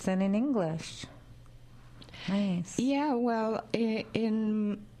and in English. Nice. Yeah, well,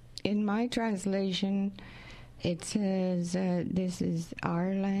 in my translation, it says this is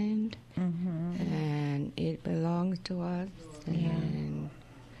our land, and it belongs to us, and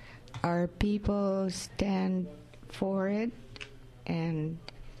our people stand for it, and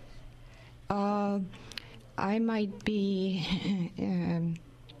I might be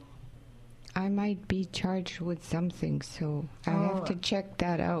charged with something, so I have to check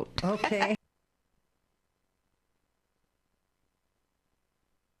that out. Okay.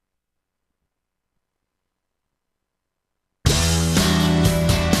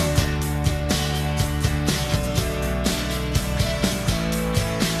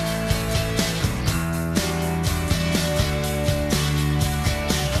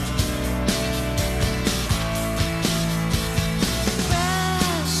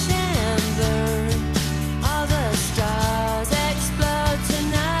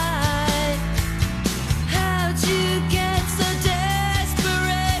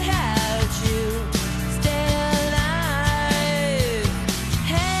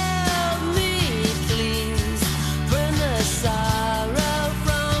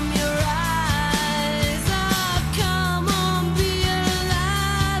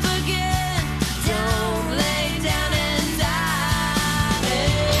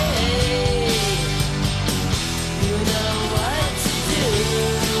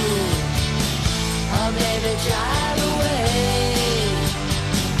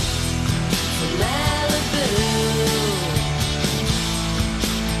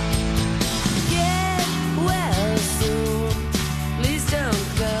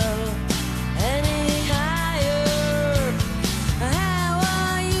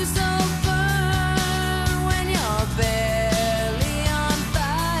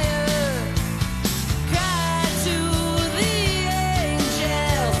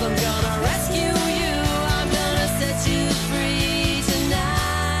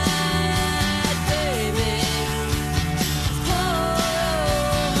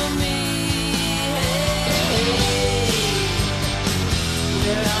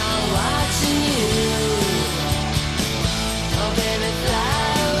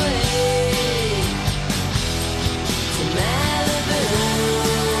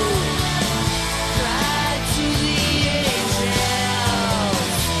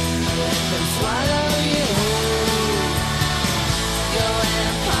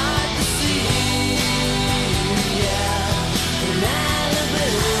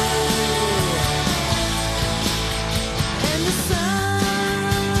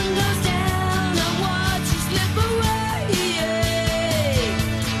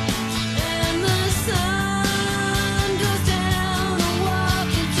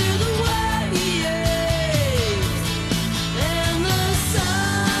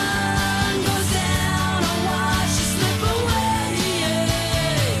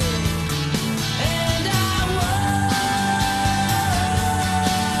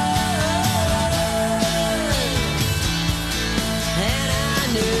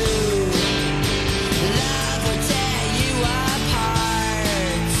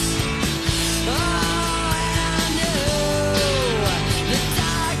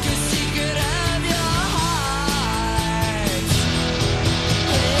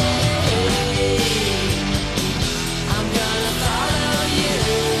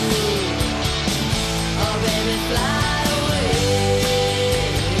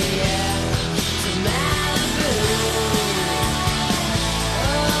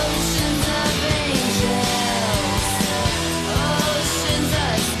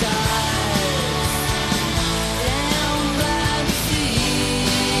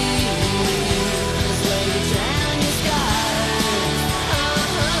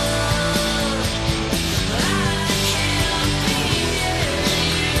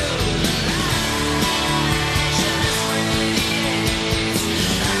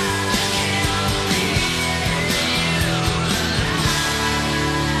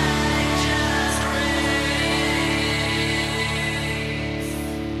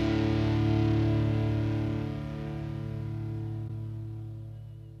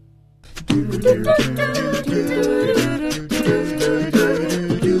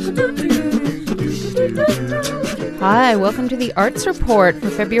 Hi, welcome to the Arts Report for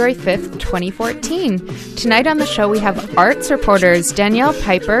February 5th, 2014. Tonight on the show we have arts reporters Danielle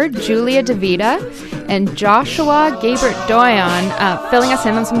Piper, Julia DeVita, and Joshua Gabert Doyon filling us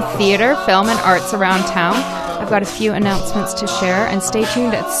in on some theater, film, and arts around town. I've got a few announcements to share, and stay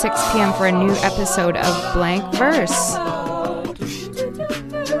tuned at 6 p.m. for a new episode of Blank Verse.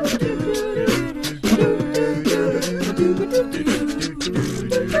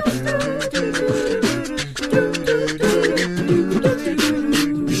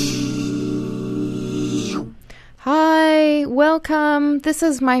 this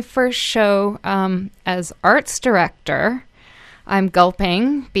is my first show as arts director. I'm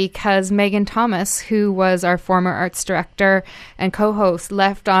gulping because Megan Thomas, who was our former arts director and co-host,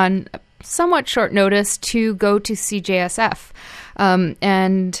 left on somewhat short notice to go to CJSF.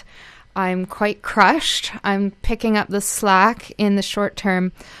 And I'm quite crushed. I'm picking up the slack in the short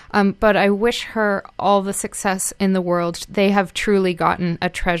term, but I wish her all the success in the world. They have truly gotten a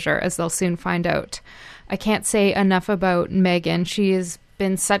treasure, as they'll soon find out. I can't say enough about Megan. She has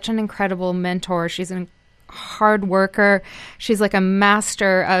been such an incredible mentor. She's a hard worker. She's like a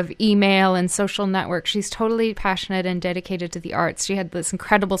master of email and social network. She's totally passionate and dedicated to the arts. She had this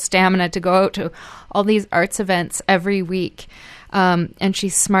incredible stamina to go out to all these arts events every week. And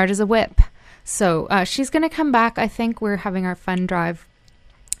she's smart as a whip. So she's going to come back. I think we're having our fund drive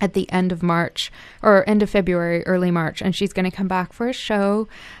at the end of March, or end of February, early March. And she's going to come back for a show.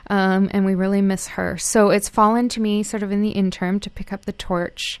 And we really miss her. So it's fallen to me sort of in the interim to pick up the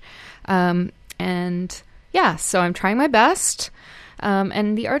torch. And yeah, so I'm trying my best.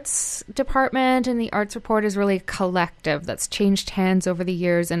 And the arts department and the arts report is really a collective that's changed hands over the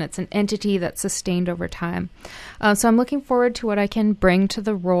years, and it's an entity that's sustained over time. So I'm looking forward to what I can bring to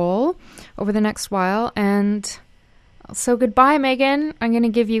the role over the next while. And so goodbye, Megan. I'm going to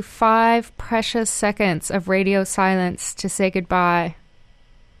give you 5 precious seconds of radio silence to say goodbye.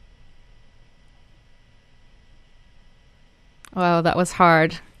 Oh, that was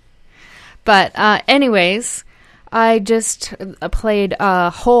hard. But anyways, I just played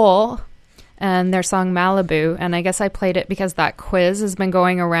Hole and their song Malibu, and I guess I played it because that quiz has been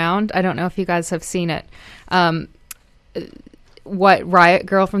going around. I don't know if you guys have seen it. What Riot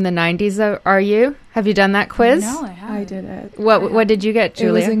Girl from the 90s are you? Have you done that quiz? No, I haven't. I did it. What did you get,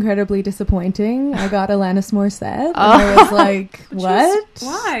 Julia? It was incredibly disappointing. I got Alanis Morissette. And I was like, what?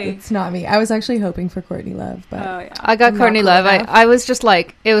 Why? It's not me. I was actually hoping for Courtney Love, but I got I'm Courtney not Love. cool enough. I was just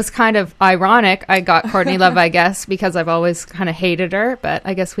like, it was kind of ironic. I got Courtney Love, I guess, because I've always kind of hated her, but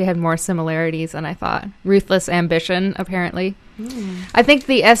I guess we had more similarities than I thought. Ruthless ambition, apparently. I think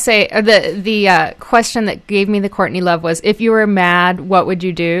the essay, or the question that gave me the Courtney Love was, if you were mad, what would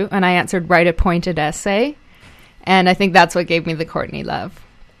you do? And I answered, write a pointed essay. And I think that's what gave me the Courtney Love.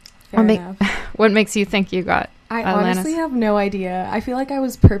 Fair enough. What makes you think you got I Alanis? honestly have no idea. I feel like I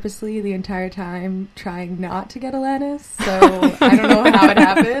was purposely the entire time trying not to get Alanis, so I don't know how it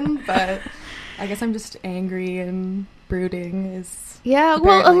happened, but I guess I'm just angry and brooding is... Yeah,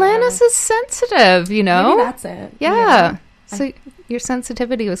 well, apparently Alanis is sensitive, you know? Maybe that's it. Yeah. So your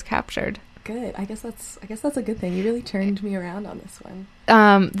sensitivity was captured. Good. I guess that's a good thing. You really turned me around on this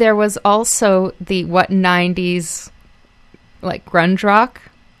one. There was also the what 90s like grunge rock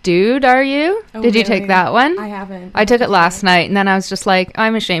dude are you? Oh, Did you really? take that one? I haven't. I took it last night, and then I was just like,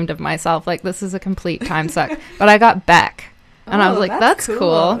 I'm ashamed of myself. Like, this is a complete time suck. But I got Beck. And I was like, that's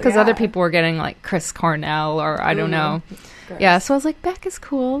cool. Because other people were getting like Chris Cornell or I don't know. Gross. Yeah, so I was like, Beck is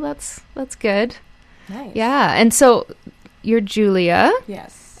cool. That's good. Nice. Yeah. And so you're Julia.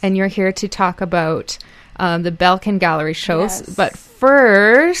 Yes. And you're here to talk about the Belkin Gallery shows. Yes. But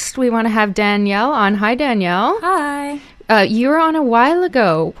first, we want to have Danielle on. Hi, Danielle. Hi. You were on a while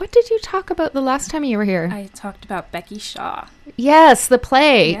ago. What did you talk about the last time you were here? I talked about Becky Shaw. Yes, the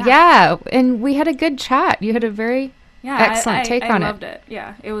play. Yeah. Yeah. And we had a good chat. You had a very excellent take on I it. loved it.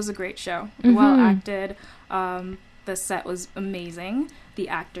 Yeah, it was a great show. Mhm. Well acted. The set was amazing. The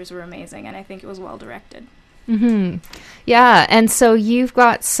actors were amazing. And I think it was well directed. Mm-hmm. Yeah. And so you've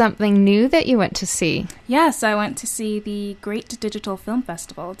got something new that you went to see. Yes, I went to see the Great Digital Film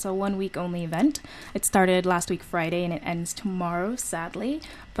Festival. It's a 1-week only event. It started last week Friday and it ends tomorrow, sadly.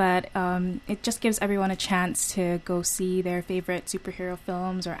 But it just gives everyone a chance to go see their favorite superhero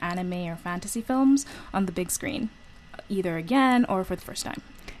films or anime or fantasy films on the big screen, either again or for the first time.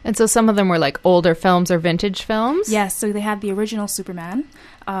 And so some of them were like older films or vintage films? Yes, so they had the original Superman.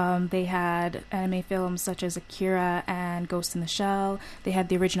 They had anime films such as Akira and Ghost in the Shell. They had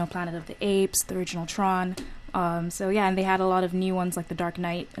the original Planet of the Apes, the original Tron. And they had a lot of new ones like The Dark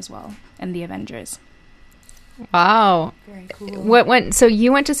Knight as well, and The Avengers. Wow. Very cool. So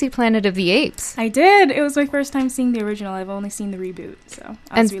you went to see Planet of the Apes? I did. It was my first time seeing the original. I've only seen the reboot, so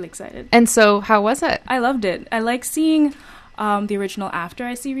I was really excited. And so how was it? I loved it. I like seeing the original after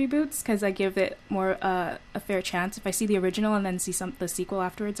I see reboots because I give it more a fair chance. If I see the original and then see the sequel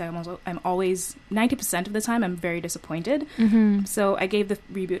afterwards, I'm always 90% of the time I'm very disappointed. Mm-hmm. So I gave the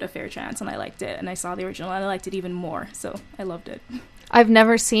reboot a fair chance and I liked it. And I saw the original and I liked it even more. So I loved it. I've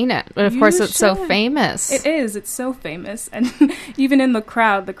never seen it, but of course it's so famous. It is. It's so famous, and even in the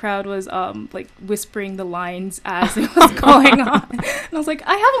crowd was like whispering the lines as it was going on. And I was like,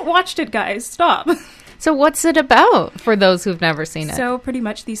 I haven't watched it, guys. Stop. So what's it about for those who've never seen it? So pretty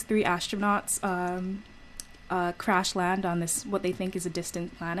much these 3 astronauts crash land on this, what they think is a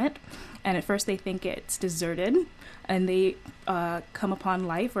distant planet. And at first they think it's deserted, and they come upon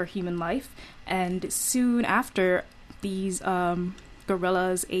life or human life. And soon after, these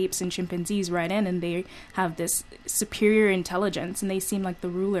gorillas, apes, and chimpanzees ride in, and they have this superior intelligence, and they seem like the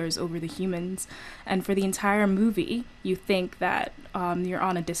rulers over the humans. And for the entire movie, you think that you're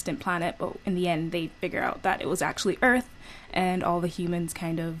on a distant planet, but in the end, they figure out that it was actually Earth, and all the humans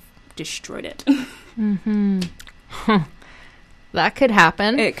kind of destroyed it. Mm-hmm. Huh. That could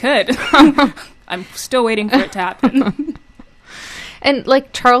happen. It could. I'm still waiting for it to happen. And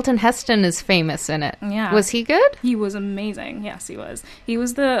like Charlton Heston is famous in it. Yeah. Was he good? He was amazing. Yes, he was. He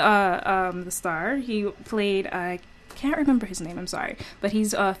was the star. He played, I can't remember his name, I'm sorry. But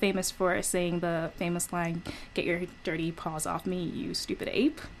he's famous for saying the famous line, "Get your dirty paws off me, you stupid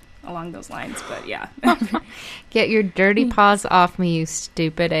ape." Along those lines, but yeah. Get your dirty paws off me, you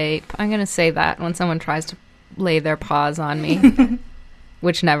stupid ape. I'm going to say that when someone tries to lay their paws on me,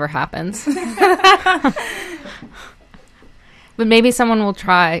 which never happens. But maybe someone will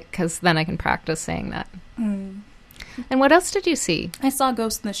try, because then I can practice saying that. Mm. And what else did you see? I saw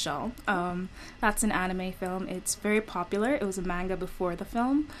Ghost in the Shell. That's an anime film. It's very popular. It was a manga before the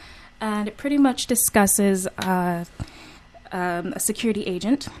film. And it pretty much discusses a security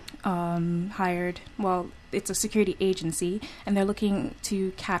agent hired, well, it's a security agency, and they're looking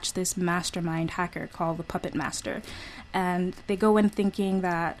to catch this mastermind hacker called the Puppet Master. And they go in thinking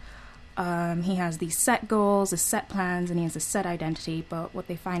that he has these set goals, his set plans, and he has a set identity, but what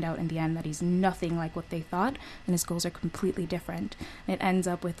they find out in the end that he's nothing like what they thought, and his goals are completely different. And it ends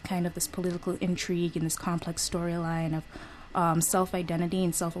up with kind of this political intrigue and this complex storyline of self-identity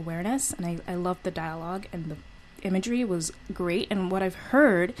and self-awareness, and I love the dialogue, and the imagery was great, and what I've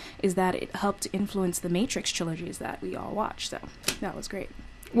heard is that it helped influence the Matrix trilogies that we all watch, so that was great.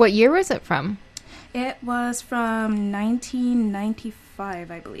 What year was it from? It was from 1995,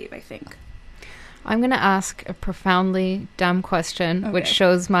 I believe, I think. I'm going to ask a profoundly dumb question, which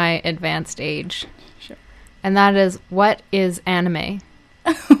shows my advanced age. Sure. And that is, what is anime?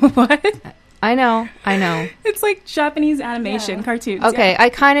 What? I know. It's like Japanese animation, cartoons. Okay, yeah. I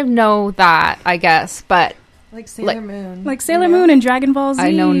kind of know that, I guess, but... Like Sailor Moon. Like Sailor Moon and Dragon Ball Z.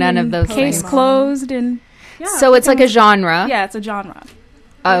 I know none of those Case things. Closed and... Yeah, so it's like a genre. Yeah, it's a genre.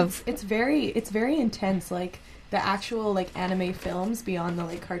 It's very intense. Like the actual like anime films beyond the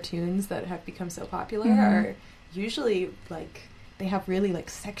like cartoons that have become so popular are usually like they have really like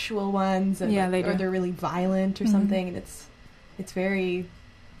sexual ones, and, or they're really violent or something, and it's very,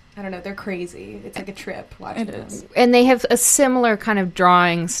 I don't know, they're crazy. It's like a trip watching them. And they have a similar kind of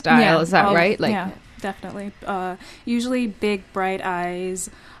drawing style. Is that right? Like, yeah, definitely. Usually big bright eyes.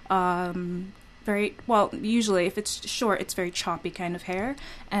 Very well, usually if it's short, it's very choppy kind of hair,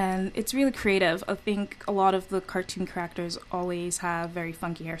 and it's really creative. I think a lot of the cartoon characters always have very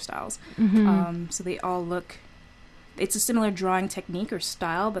funky hairstyles, so they all look, it's a similar drawing technique or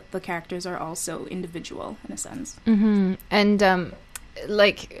style, but the characters are also individual in a sense. And I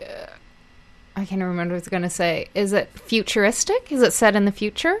can't remember what I was going to say. Is it futuristic? Is it set in the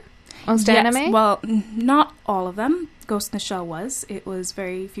future? Most anime? Well, not all of them. Ghost in the Shell was. It was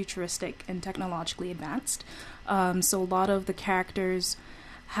very futuristic and technologically advanced. So a lot of the characters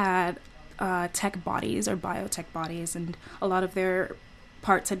had tech bodies or biotech bodies, and a lot of their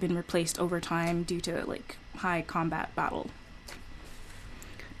parts had been replaced over time due to like high combat battle.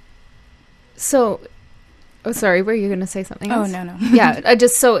 So, sorry, were you going to say something else? Oh, no. Yeah,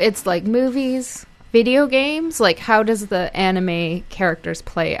 so it's like movies, video games. Like, how does the anime characters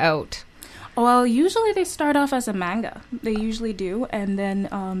play out? Well, usually they start off as a manga. They usually do, and then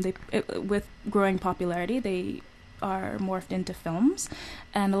with growing popularity, they are morphed into films,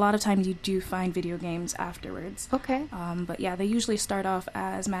 and a lot of times you do find video games afterwards. Okay. But yeah, they usually start off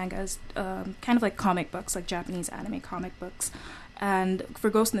as mangas, kind of like comic books, like Japanese anime comic books. And for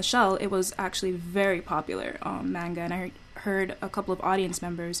Ghost in the Shell, it was actually very popular manga, and I heard a couple of audience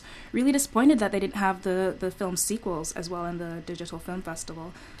members really disappointed that they didn't have the film sequels as well in the Digital Film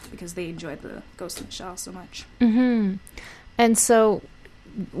Festival, because they enjoyed the Ghost in the Shell so much. And so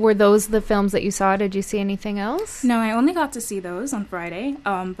were those the films that you saw? Did you see anything else? No, I only got to see those on Friday,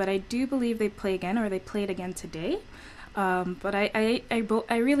 but I do believe they play again, or they played again today. But I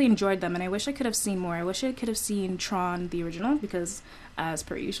really enjoyed them, and I wish I could have seen more. I wish I could have seen Tron, the original, because as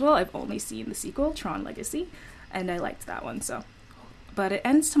per usual, I've only seen the sequel, Tron Legacy, and I liked that one. So, but it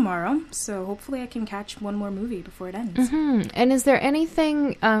ends tomorrow, so hopefully I can catch one more movie before it ends. And is there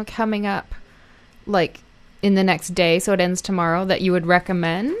anything coming up, like in the next day, so it ends tomorrow, that you would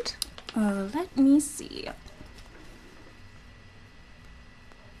recommend? Let me see.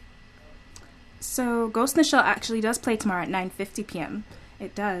 So Ghost in the Shell actually does play tomorrow at 9:50 p.m.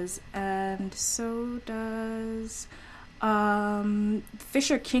 It does. And so does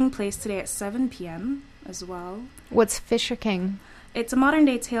Fisher King plays today at 7 p.m. as well. What's Fisher King? It's a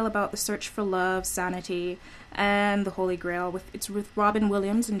modern-day tale about the search for love, sanity, and the Holy Grail. It's with Robin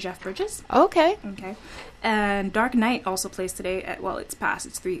Williams and Jeff Bridges. Okay. Okay. And Dark Knight also plays today at, well, it's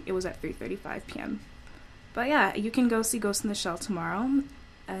past. It was at 3:35 p.m. But yeah, you can go see Ghost in the Shell tomorrow.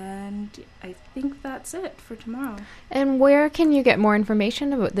 And I think that's it for tomorrow. And where can you get more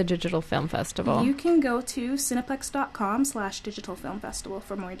information about the Digital Film Festival? You can go to cineplex.com/Digital Film Festival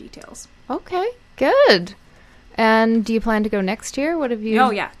for more details. Okay, good. And do you plan to go next year? What have you...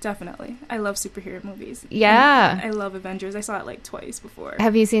 Oh, yeah, definitely. I love superhero movies. Yeah. And I love Avengers. I saw it like twice before.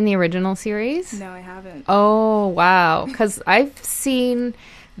 Have you seen the original series? No, I haven't. Oh, wow. Because I've seen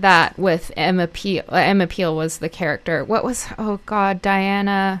that with Emma Peel. Emma Peel was the character. What was... Oh, God,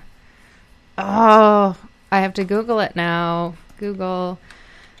 Diana... Oh, I have to Google it now. Google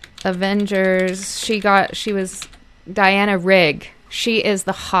Avengers. She was Diana Rigg. She is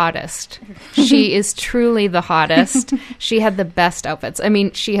the hottest. She is truly the hottest. She had the best outfits. I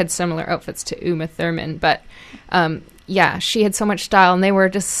mean, she had similar outfits to Uma Thurman, but yeah, she had so much style, and they were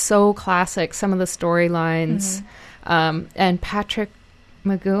just so classic, some of the storylines. And Patrick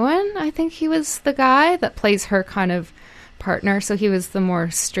McGowan, I think he was the guy that plays her kind of partner, so he was the more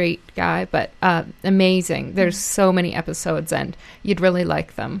straight guy, but amazing. There's so many episodes, and you'd really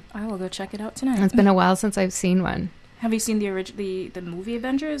like them. I will go check it out tonight. It's been a while since I've seen one. Have you seen the movie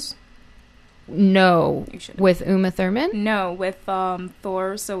Avengers? No. You should. With Uma Thurman? No, with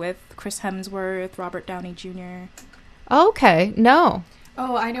Thor, so with Chris Hemsworth, Robert Downey Jr. Okay, no.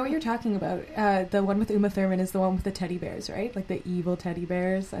 Oh, I know what you're talking about. The one with Uma Thurman is the one with the teddy bears, right? Like the evil teddy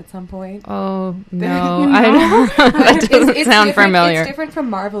bears at some point. Oh, no. That doesn't sound familiar. It's different from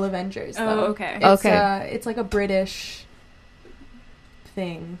Marvel Avengers, though. Oh, okay. It's like a British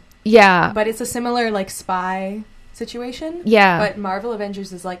thing. Yeah. But it's a similar, like, spy situation. Yeah. But Marvel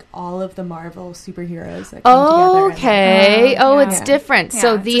Avengers is like all of the Marvel superheroes that come together. Okay. It's different. Yeah,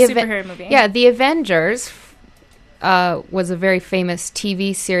 so it's the a superhero movie. Yeah, the Avengers was a very famous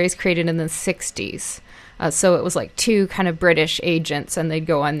TV series created in the 60s. So it was like two kind of British agents, and they'd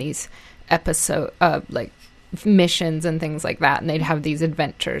go on these like missions and things like that, and they'd have these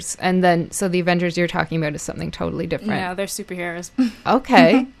adventures. And then, so the Avengers you're talking about is something totally different. Yeah, they're superheroes.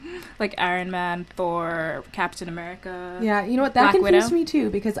 Okay. Like Iron Man, Thor, Captain America. Yeah, you know what? That Black confused Widow. me too,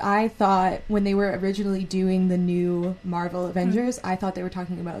 because I thought when they were originally doing the new Marvel Avengers, I thought they were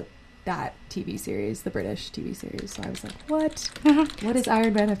talking about that TV series, the British TV series. So I was like, what? What does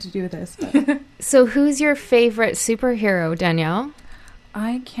Iron Man have to do with this? But So who's your favorite superhero, Danielle?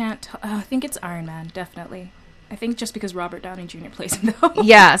 I can't I think it's Iron Man, definitely. I think just because Robert Downey Jr. plays him, though.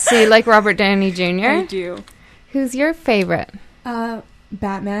 Yeah, so you like Robert Downey Jr.? I do. Who's your favorite?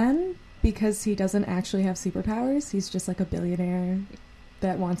 Batman, because he doesn't actually have superpowers. He's just like a billionaire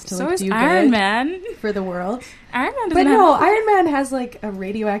that wants to So like is do Iron good Man. for the world. Iron Man But doesn't no, have... Iron Man has like a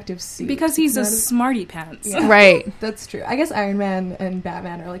radioactive suit. Because he's a Not smarty pants. Yeah. Right. That's true. I guess Iron Man and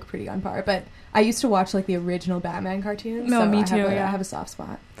Batman are like pretty on par, but I used to watch like the original Batman cartoons. No, so me I too, have yeah. I have a soft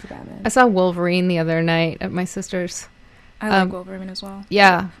spot for Batman. I saw Wolverine the other night at my sister's. I like Wolverine as well.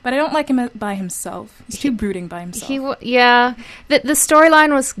 Yeah. But I don't like him by himself. He's too brooding by himself. Yeah. The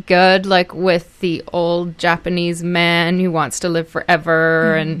storyline was good, like with the old Japanese man who wants to live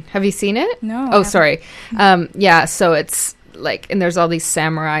forever. And have you seen it? No. I Oh, haven't. sorry. Yeah, so it's like, and there's all these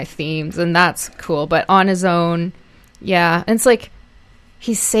samurai themes, and that's cool. But on his own, yeah. And it's like,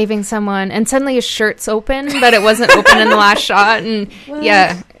 he's saving someone, and suddenly his shirt's open, but it wasn't open in the last shot. And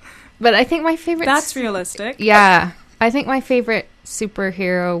yeah. But I think my favorite... That's realistic. Yeah. I think my favorite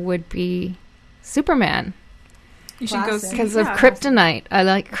superhero would be Superman. You should go Classic. see... Because yeah. of kryptonite. I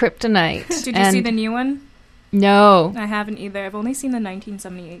like kryptonite. Did you see the new one? No. I haven't either. I've only seen the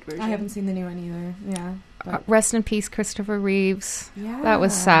 1978 version. I haven't seen the new one either. Yeah. But, Rest in peace, Christopher Reeves. yeah. That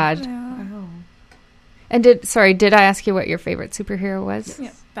was sad. Yeah. Wow. And did I ask you what your favorite superhero was?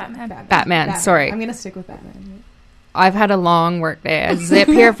 Yeah, Batman. Batman, sorry. I'm going to stick with Batman. I've had a long work day. I zip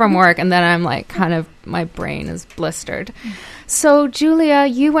here from work, and then I'm like, kind of, my brain is blistered. So, Julia,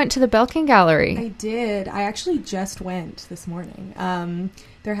 you went to the Belkin Gallery. I did. I actually just went this morning.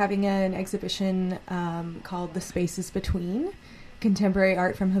 They're having an exhibition called The Spaces Between, Contemporary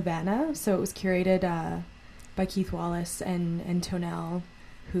Art from Havana. So it was curated by Keith Wallace and Tonell,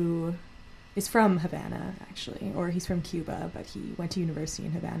 who is from Havana, actually. Or he's from Cuba, but he went to university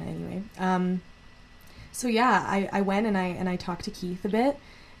in Havana anyway. So yeah, I went and I talked to Keith a bit,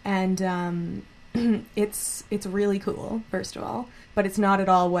 and it's really cool, first of all, but it's not at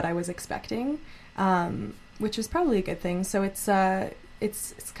all what I was expecting, which is probably a good thing. So it's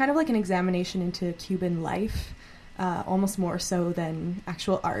kind of like an examination into Cuban life, almost more so than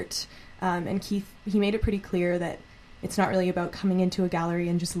actual art. And Keith, he made it pretty clear that it's not really about coming into a gallery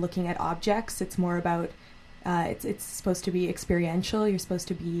and just looking at objects. It's more about, it's supposed to be experiential. You're supposed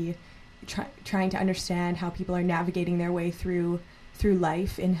to be trying to understand how people are navigating their way through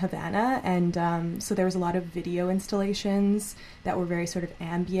life in Havana. And so there was a lot of video installations that were very sort of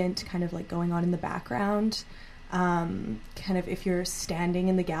ambient, kind of like going on in the background. Kind of if you're standing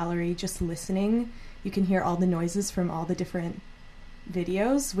in the gallery just listening, you can hear all the noises from all the different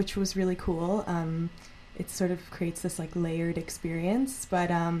videos, which was really cool. It sort of creates this like layered experience. But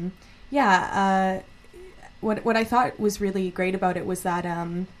what I thought was really great about it was that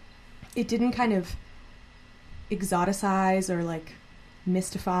it didn't kind of exoticize or like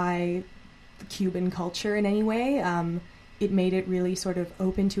mystify the Cuban culture in any way. It made it really sort of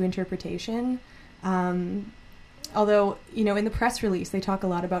open to interpretation. Although, you know, in the press release, they talk a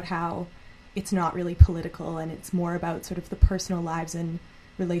lot about how it's not really political and it's more about sort of the personal lives and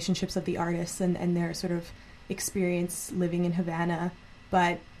relationships of the artists and their sort of experience living in Havana.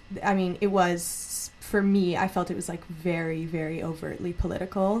 But, I mean, it was, for me, I felt it was like very, very overtly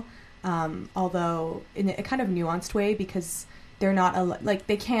political. Although in a kind of nuanced way, because they're not, like,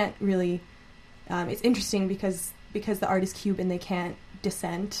 they can't really, it's interesting because the art is Cuban, they can't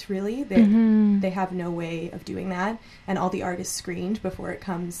dissent, really. They have no way of doing that, and all the art is screened before it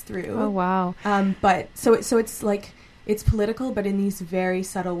comes through. Oh, wow. But so it's like, it's political, but in these very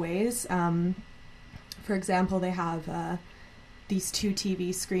subtle ways. For example, they have these 2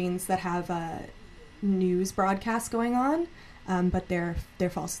 TV screens that have news broadcasts going on, but they're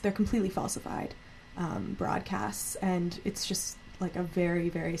false. They're completely falsified broadcasts, and it's just like a very,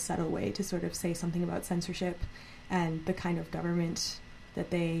 very subtle way to sort of say something about censorship and the kind of government that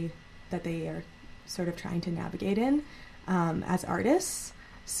they are sort of trying to navigate in as artists.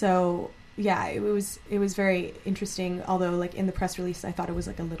 So yeah, it was very interesting. Although, like, in the press release, I thought it was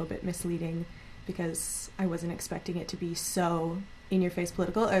like a little bit misleading because I wasn't expecting it to be so in-your-face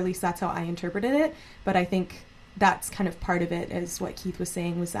political, or at least that's how I interpreted it. But I think that's kind of part of it, as what Keith was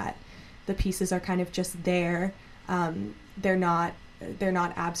saying, was that the pieces are kind of just there. They're not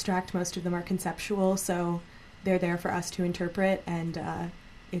abstract. Most of them are conceptual, so they're there for us to interpret. And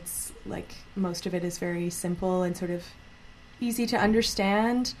it's like most of it is very simple and sort of easy to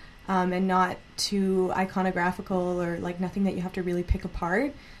understand, and not too iconographical or like nothing that you have to really pick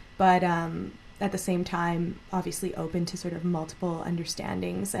apart. But at the same time, obviously open to sort of multiple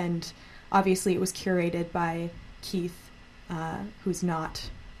understandings. And obviously it was curated by Keith, who's not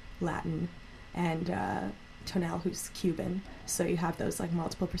Latin, and Tonel, who's Cuban. So you have those like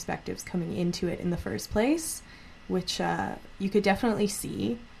multiple perspectives coming into it in the first place, which you could definitely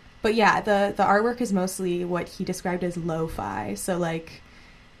see. But yeah, the artwork is mostly what he described as lo-fi. So like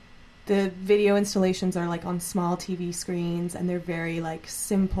the video installations are like on small TV screens, and they're very like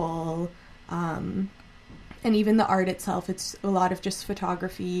simple. And even the art itself, it's a lot of just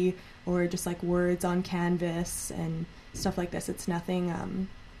photography or just like words on canvas and stuff like this. It's nothing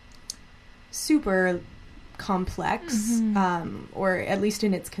super complex, or at least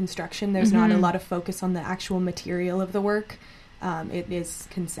in its construction. There's not a lot of focus on the actual material of the work. It is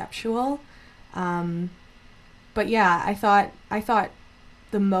conceptual. But yeah, I thought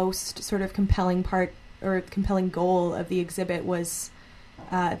the most sort of compelling part or compelling goal of the exhibit was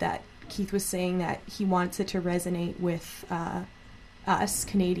that Keith was saying that he wants it to resonate with us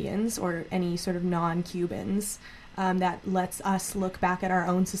Canadians or any sort of non-Cubans, that lets us look back at our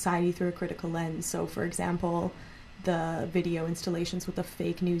own society through a critical lens. So, for example, the video installations with the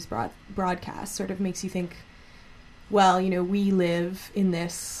fake news broadcast sort of makes you think, well, you know, we live in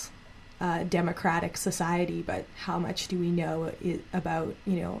this democratic society, but how much do we know about,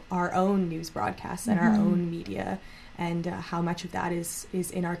 you know, our own news broadcasts and our own media, and how much of that is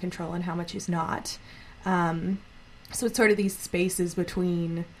in our control and how much is not. So it's sort of these spaces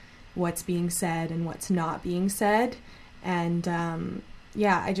between what's being said and what's not being said. And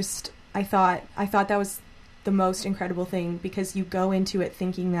yeah, I thought that was the most incredible thing, because you go into it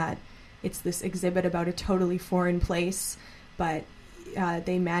thinking that it's this exhibit about a totally foreign place, but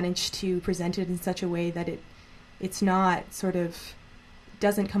they managed to present it in such a way that it's not sort of,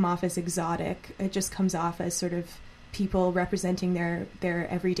 doesn't come off as exotic. It just comes off as sort of people representing their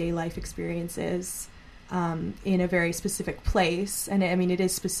everyday life experiences in a very specific place. And I mean, it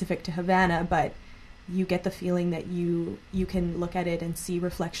is specific to Havana, but you get the feeling that you can look at it and see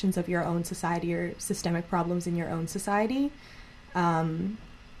reflections of your own society or systemic problems in your own society.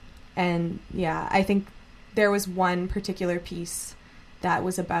 And yeah, I think there was one particular piece that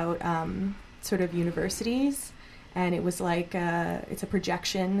was about sort of universities, and it was like it's a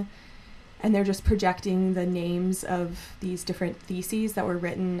projection, and they're just projecting the names of these different theses that were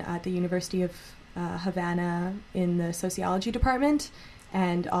written at the University of Havana in the sociology department,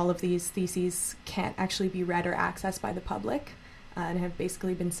 and all of these theses can't actually be read or accessed by the public and have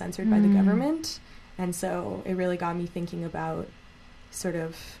basically been censored by the government. And so it really got me thinking about sort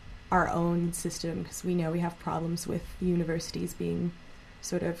of our own system, because we know we have problems with universities being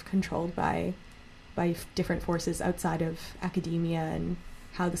sort of controlled by different forces outside of academia, and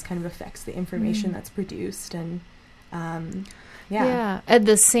how this kind of affects the information that's produced. And at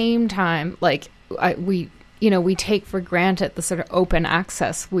the same time, like we take for granted the sort of open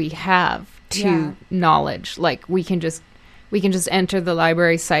access we have to knowledge. Like we can just enter the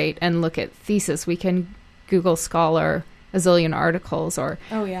library site and look at thesis. We can Google Scholar a zillion articles. Or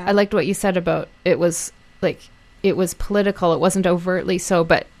I liked what you said about it was political. It wasn't overtly so,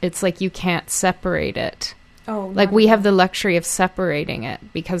 but it's like you can't separate it. Like we have the luxury of separating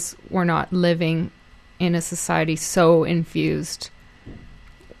it because we're not living in a society so infused,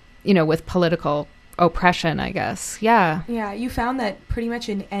 with political oppression, I guess. Yeah. Yeah, you found that pretty much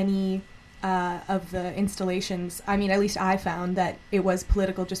in any of the installations, I mean, at least I found that it was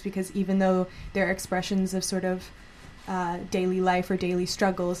political, just because even though they're expressions of sort of daily life or daily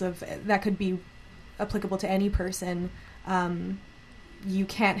struggles of that could be applicable to any person, you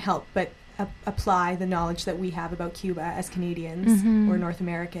can't help but apply the knowledge that we have about Cuba as Canadians or North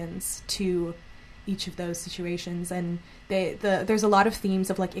Americans to each of those situations. And there's a lot of themes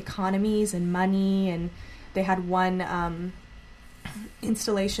of like economies and money, and they had one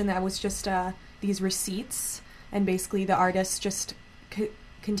installation that was just these receipts, and basically the artists just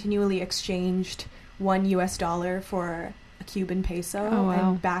continually exchanged $1 for a Cuban peso,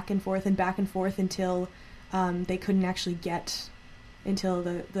 and back and forth until they couldn't actually until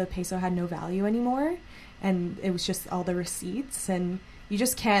the peso had no value anymore, and it was just all the receipts. And you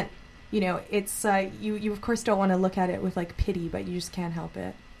just can't, it's you of course don't want to look at it with like pity, but you just can't help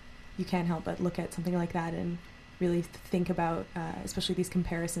it. You can't help but look at something like that and really think about especially these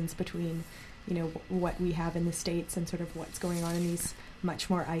comparisons between what we have in the States and sort of what's going on in these much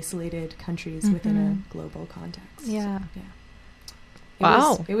more isolated countries within a global context. It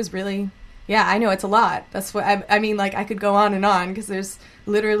was really, I know it's a lot. That's what I mean, like I could go on and on because there's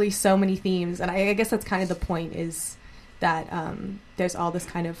literally so many themes, and I guess that's kind of the point, is that there's all this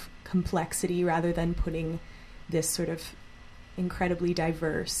kind of complexity rather than putting this sort of incredibly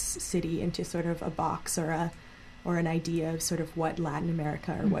diverse city into sort of a box or an idea of sort of what Latin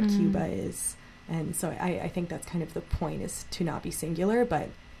America or what Cuba is. And so I think that's kind of the point, is to not be singular, but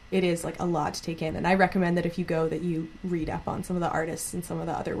it is like a lot to take in. And I recommend that if you go, that you read up on some of the artists and some of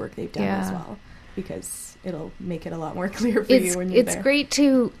the other work they've done as well, because it'll make it a lot more clear for you when you're there. It's great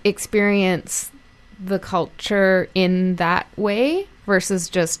to experience the culture in that way versus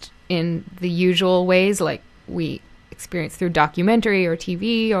just in the usual ways like we experience through documentary or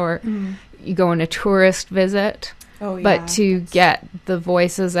TV, or you go on a tourist visit. But to get the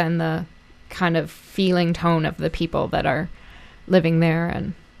voices and the kind of feeling tone of the people that are living there.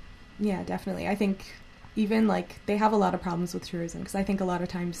 And yeah, definitely. I think even like they have a lot of problems with tourism, because I think a lot of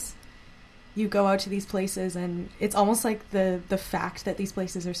times you go out to these places and it's almost like the fact that these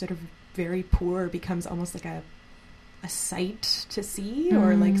places are sort of very poor becomes almost like a sight to see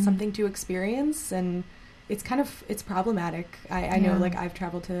or like something to experience, and it's problematic. I know, like I've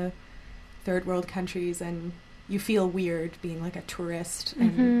traveled to third world countries and you feel weird being like a tourist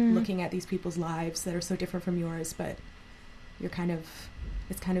and looking at these people's lives that are so different from yours, but it's kind of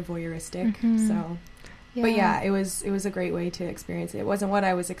voyeuristic. So but it was a great way to experience it. It wasn't what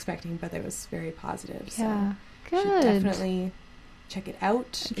I was expecting, but it was very positive. So good. Should definitely check it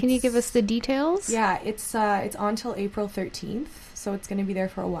out. Can you give us the details? Yeah, it's on till April 13th, so it's going to be there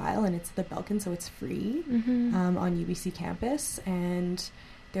for a while, and it's the Belkin, so it's free on UBC campus. And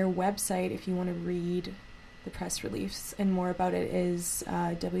their website, if you want to read the press release and more about it, is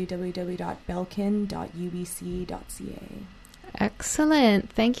www.belkin.ubc.ca. Excellent.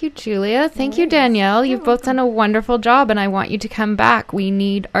 Thank you, Julia. Thank you, Danielle. You've both done a wonderful job, and I want you to come back. We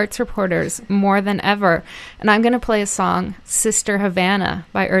need arts reporters more than ever. And I'm going to play a song, Sister Havana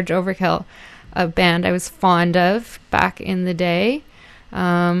by Urge Overkill, a band I was fond of back in the day.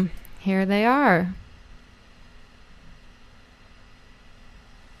 Here they are.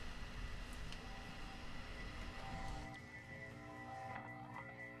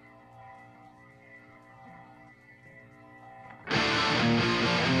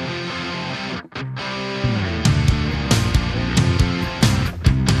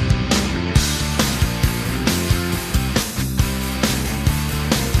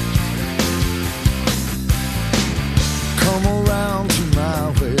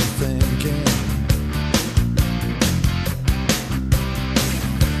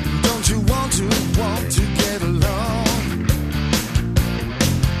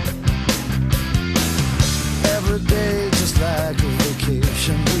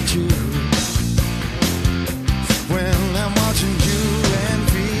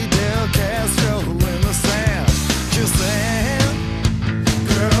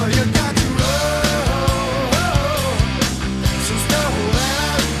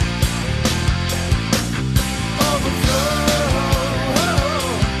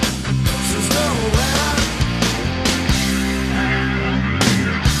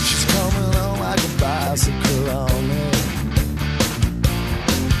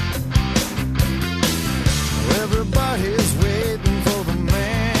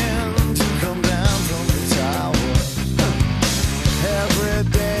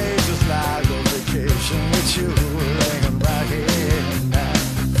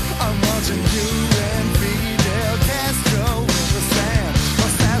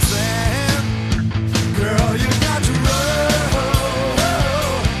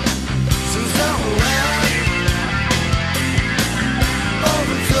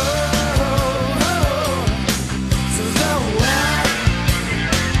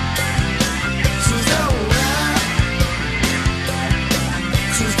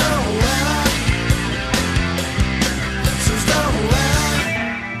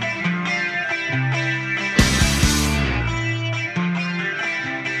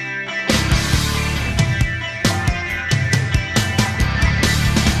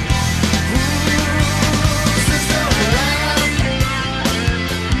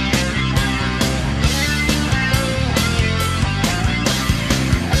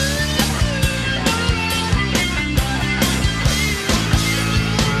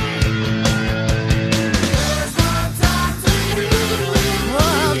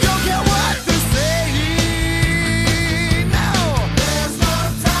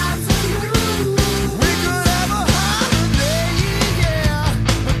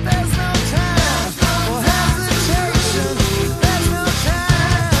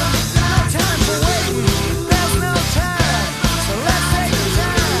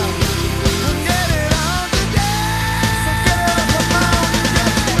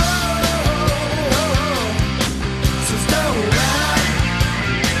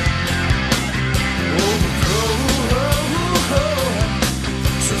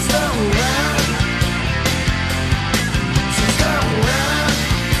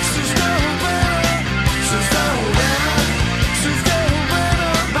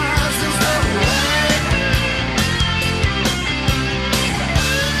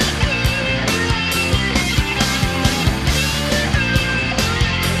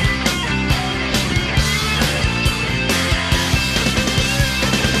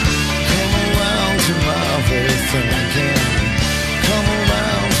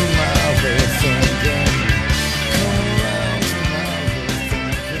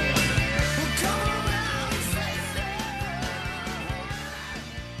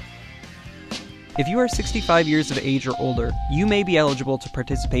 If you are 65 years of age or older, you may be eligible to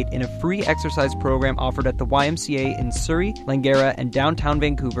participate in a free exercise program offered at the YMCA in Surrey, Langara, and downtown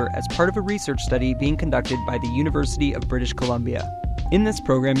Vancouver as part of a research study being conducted by the University of British Columbia. In this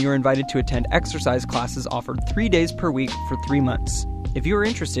program, you are invited to attend exercise classes offered 3 days per week for 3 months. If you are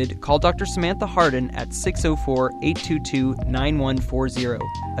interested, call Dr. Samantha Harden at 604-822-9140.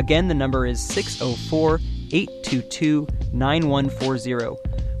 Again, the number is 604-822-9140.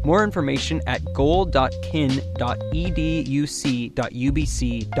 More information at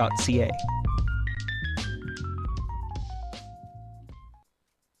goal.kin.educ.ubc.ca.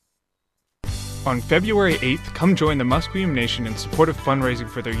 On February 8th, come join the Musqueam Nation in support of fundraising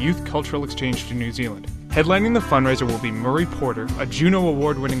for their youth cultural exchange to New Zealand. Headlining the fundraiser will be Murray Porter, a Juno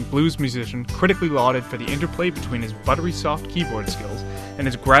Award-winning blues musician critically lauded for the interplay between his buttery soft keyboard skills and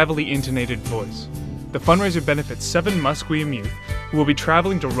his gravelly intonated voice. The fundraiser benefits 7 Musqueam youth who will be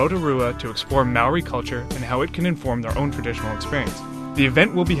traveling to Rotorua to explore Maori culture and how it can inform their own traditional experience. The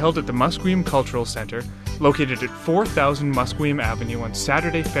event will be held at the Musqueam Cultural Centre, located at 4000 Musqueam Avenue on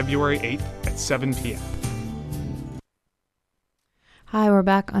Saturday, February 8th at 7 p.m. Hi, we're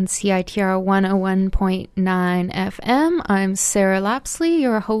back on CITR 101.9 FM. I'm Sarah Lapsley,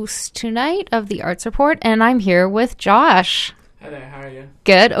 your host tonight of the Arts Report, and I'm here with Josh. Hi there, how are you?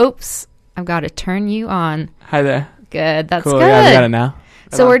 Good. Oops, I've got to turn you on. Hi there. Good, that's cool. good. Yeah, I got it now.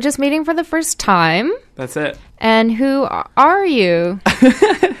 So we're just meeting for the first time. That's it. And who are you?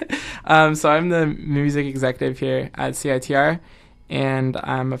 So I'm the music executive here at CITR, and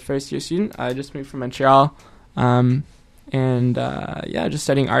I'm a first-year student. I just moved from Montreal, just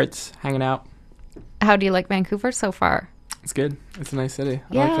studying arts, hanging out. How do you like Vancouver so far? It's good. It's a nice city.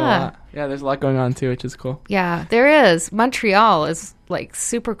 I Yeah. like it a lot. Yeah, there's a lot going on, too, which is cool. Yeah, there is. Montreal is, like,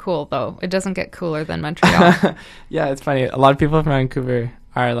 super cool, though. It doesn't get cooler than Montreal. Yeah, it's funny. A lot of people from Vancouver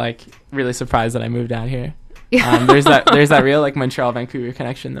are, like, really surprised that I moved out here. There's that real, like, Montreal-Vancouver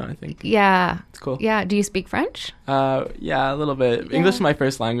connection, though, I think. Yeah. It's cool. Yeah. Do you speak French? Yeah, a little bit. Yeah. English is my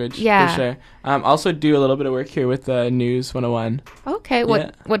first language, Yeah. for sure. Also do a little bit of work here with News 101. Okay.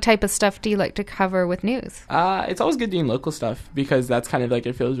 What type of stuff do you like to cover with news? It's always good doing local stuff because that's kind of like,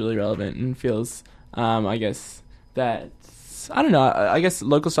 it feels really relevant and feels, I guess, that, I don't know, I guess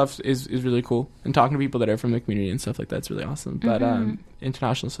local stuff is really cool. And talking to people that are from the community and stuff like that's really awesome. But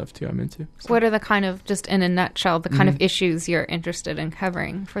international stuff, too, I'm into. So. What are the kind of, just in a nutshell, the kind of issues you're interested in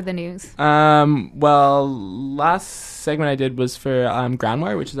covering for the news? Well, last segment I did was for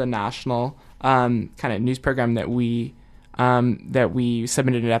Groundwire, which is a national kind of news program that we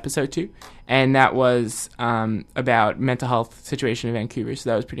submitted an episode to, and that was about mental health situation in Vancouver.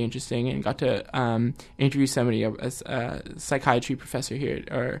 So that was pretty interesting, and got to interview somebody, a psychiatry professor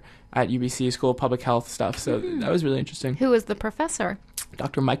here at UBC School of Public Health stuff. So that was really interesting. Who is the professor?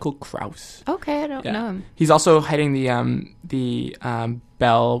 Dr. Michael Kraus. Okay, I don't know him. He's also heading the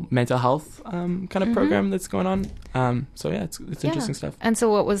Bell mental health kind of program that's going on. So yeah, it's interesting stuff. And so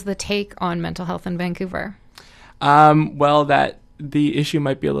what was the take on mental health in Vancouver? Well, that the issue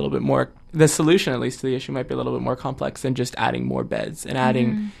might be a little bit more, the solution at least to the issue might be a little bit more complex than just adding more beds and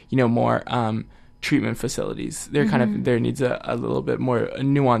adding, more treatment facilities. There needs a little bit more a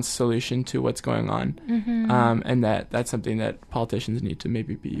nuanced solution to what's going on. And that's something that politicians need to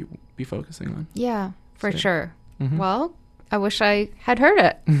maybe be focusing on. Yeah, for sure. Well, I wish I had heard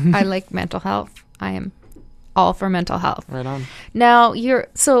it. I like mental health. I am all for mental health. Right on. Now, you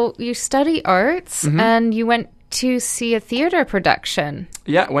study arts and you went to see a theater production.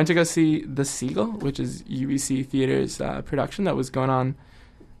 Yeah, I went to go see The Seagull, which is UBC Theater's production that was going on,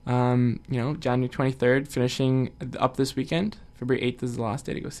 January 23rd, finishing up this weekend. February 8th is the last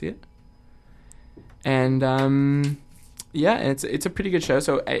day to go see it. And, it's a pretty good show.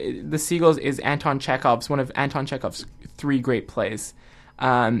 So The Seagull is Anton Chekhov's, one of Anton Chekhov's 3 great plays.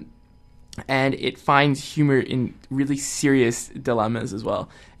 And it finds humor in really serious dilemmas as well.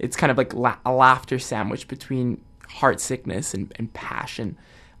 It's kind of like a laughter sandwich between heart sickness and passion.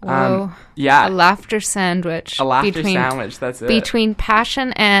 Whoa. Yeah. A laughter sandwich. A laughter sandwich, that's it. Between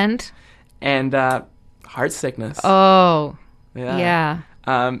passion and heart sickness. Oh. Yeah.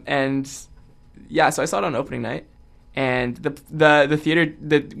 So I saw it on opening night. And the theater,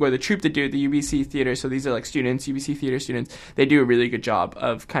 the troupe that do it, the UBC theater, so these are like students, UBC theater students, they do a really good job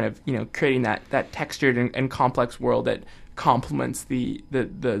of kind of, creating that textured and complex world that complements the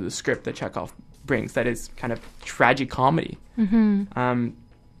script that Chekhov brings, that is kind of tragicomedy.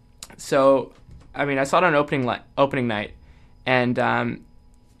 So, I saw it on opening night, and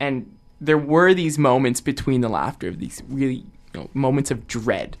there were these moments between the laughter of these really moments of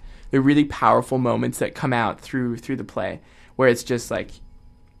dread. They're really powerful moments that come out through the play, where it's just like,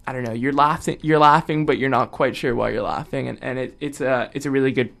 I don't know, you're laughing, but you're not quite sure why you're laughing, and it's a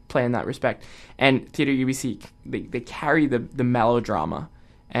really good play in that respect. And Theatre UBC, they carry the melodrama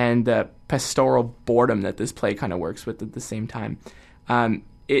and the pastoral boredom that this play kind of works with at the same time.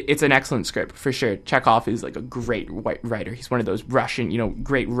 It's an excellent script for sure. Chekhov is like a great writer. He's one of those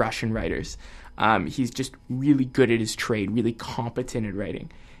great Russian writers. He's just really good at his trade, really competent at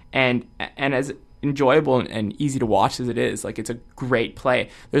writing, and as enjoyable and easy to watch as it is, like, it's a great play.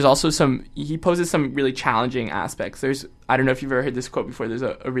 There's also he poses some really challenging aspects. I don't know if you've ever heard this quote before. There's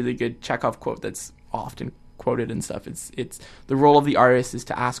a really good Chekhov quote that's often quoted and stuff. It's the role of the artist is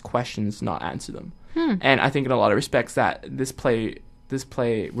to ask questions, not answer them. And I think in a lot of respects that this play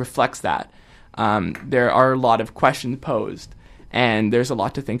reflects that. There are a lot of questions posed, and there's a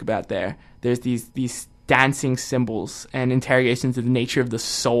lot to think about there. There's these dancing symbols and interrogations of the nature of the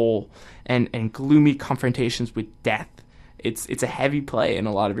soul and gloomy confrontations with death. It's a heavy play in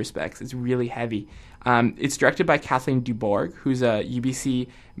a lot of respects. It's really heavy. It's directed by Kathleen Dubourg, who's a UBC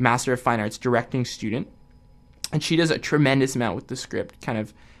Master of Fine Arts directing student. And she does a tremendous amount with the script, kind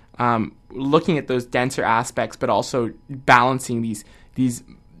of looking at those denser aspects, but also balancing these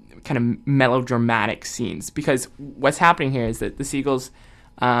kind of melodramatic scenes. Because what's happening here is that The Seagull's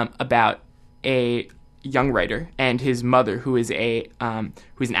about a young writer and his mother, who is an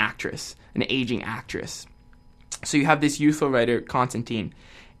actress, an aging actress. So you have this youthful writer, Konstantin.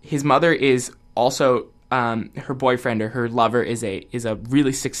 His mother is also her boyfriend or her lover is a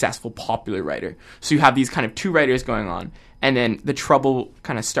really successful, popular writer. So you have these kind of two writers going on, and then the trouble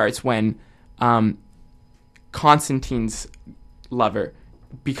kind of starts when Konstantin's lover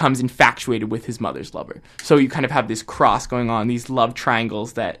becomes infatuated with his mother's lover. So you kind of have this cross going on, these love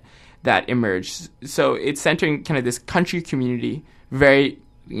triangles that emerge. So it's centering kind of this country community, very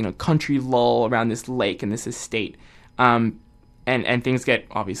country lull around this lake and this estate. And things get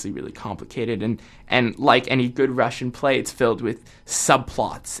obviously really complicated, and like any good Russian play, it's filled with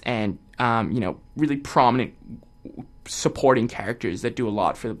subplots and really prominent supporting characters that do a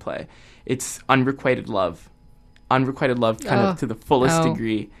lot for the play. It's unrequited love kind of to the fullest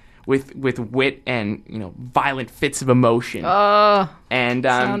degree, with wit and violent fits of emotion. And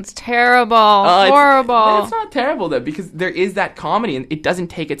sounds terrible, horrible. It's not terrible though, because there is that comedy, and it doesn't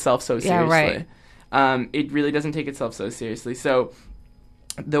take itself so seriously. Yeah, right. It really doesn't take itself so seriously. So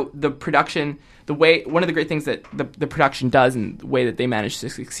the production, one of the great things that the production does, and the way that they manage to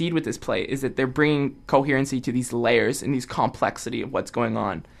succeed with this play, is that they're bringing coherency to these layers and these complexity of what's going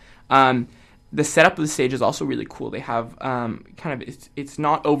on. The setup of the stage is also really cool. They have it's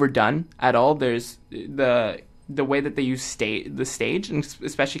not overdone at all. There's the way that they use the stage, and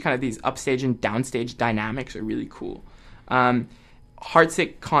especially kind of these upstage and downstage dynamics are really cool.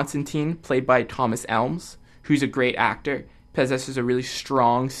 Heartsick Konstantin, played by Thomas Elms, who's a great actor, possesses a really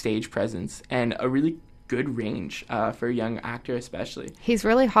strong stage presence and a really good range for a young actor especially. He's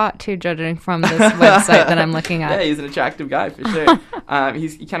really hot too, judging from this website that I'm looking at. Yeah, he's an attractive guy for sure.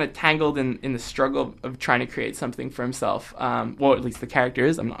 He's kind of tangled in the struggle of trying to create something for himself. Well, at least the character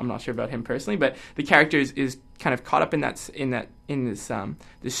is. I'm not sure about him personally, but the character is kind of caught up in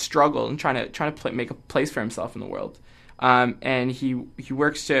this struggle and trying to make a place for himself in the world. And he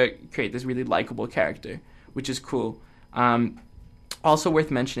works to create this really likable character, which is cool. Also worth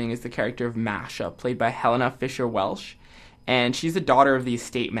mentioning is the character of Masha, played by Helena Fisher-Welsh, and she's the daughter of the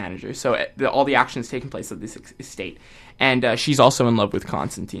estate manager. So all the action is taking place at this estate, and she's also in love with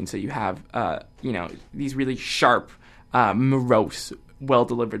Konstantin. So you have these really sharp, morose,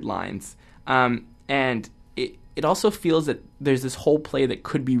 well-delivered lines, and it also feels that there's this whole play that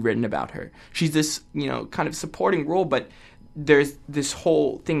could be written about her. She's this kind of supporting role, but there's this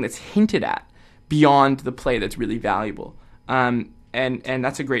whole thing that's hinted at beyond the play that's really valuable. And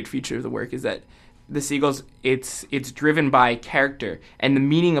that's a great feature of the work, is that The Seagulls, it's driven by character, and the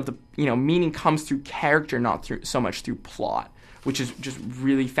meaning of meaning comes through character, not so much through plot, which is just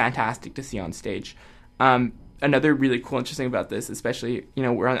really fantastic to see on stage. Another really cool, interesting about this, especially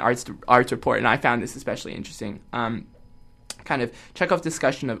we're on Arts Report, and I found this especially interesting. Kind of Chekhov's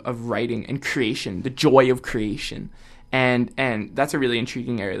discussion of writing and creation, the joy of creation, and that's a really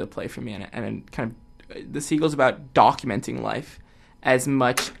intriguing area of the play for me, and kind of The Seagull's about documenting life as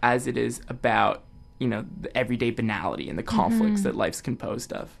much as it is about the everyday banality and the conflicts that life's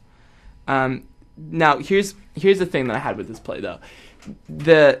composed of. Now here's the thing that I had with this play though.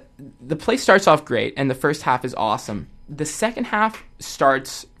 The play starts off great, and the first half is awesome. The second half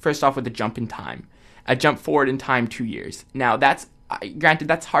starts first off with a jump in time, a jump forward in time 2 years. Now that's granted,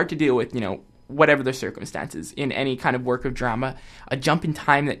 that's hard to deal with whatever the circumstances in any kind of work of drama. A jump in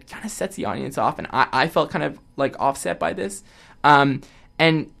time that kind of sets the audience off, and I felt kind of like offset by this.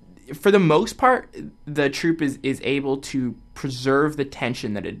 And for the most part, the troupe is able to preserve the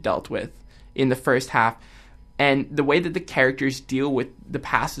tension that it dealt with in the first half. And the way that the characters deal with the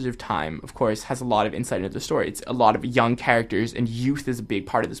passage of time, of course, has a lot of insight into the story. It's a lot of young characters, and youth is a big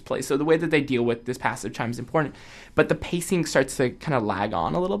part of this play. So the way that they deal with this passage of time is important. But the pacing starts to kind of lag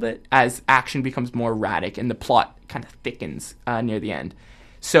on a little bit as action becomes more erratic and the plot kind of thickens near the end.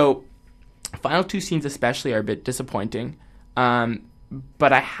 So final two scenes especially are a bit disappointing.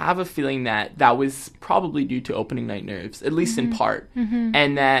 But I have a feeling that was probably due to opening night nerves, at least in part.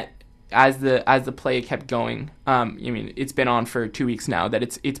 And that as the play kept going, I mean, it's been on for 2 weeks now,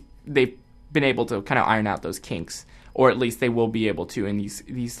 that they've been able to kind of iron out those kinks, or at least they will be able to in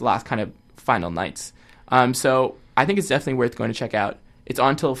these last kind of final nights. So I think it's definitely worth going to check out. It's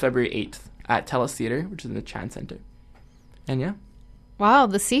on until February 8th at Telus Theatre, which is in the Chan Center. And yeah. Wow,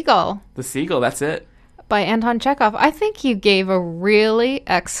 The Seagull. The Seagull, that's it. By Anton Chekhov. I think you gave a really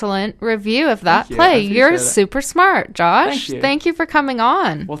excellent review of that Thank you. play. I appreciate You're it. super smart, Josh. Thank you for coming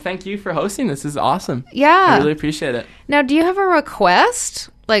on. Well, thank you for hosting. This is awesome. Yeah. I really appreciate it. Now, do you have a request?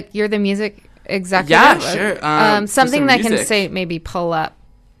 Like, you're the music executive? Yeah, sure. For something some that can music. say, maybe pull up.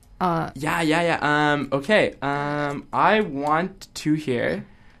 Yeah. Okay. I want to hear.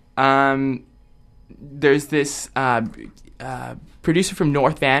 There's this producer from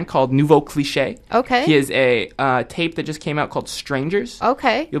North Van called Nouveau Cliché. Okay. He has a tape that just came out called Strangers.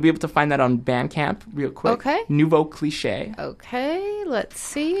 Okay. You'll be able to find that on Bandcamp real quick. Okay. Nouveau Cliché. Okay, let's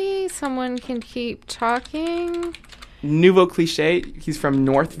see. Someone can keep talking. Nouveau Cliché. He's from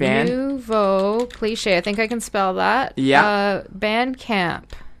North Van. Nouveau Cliché. I think I can spell that. Yeah. Bandcamp.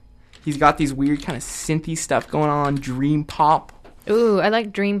 He's got these weird kind of synthy stuff going on. Dream pop. Ooh, I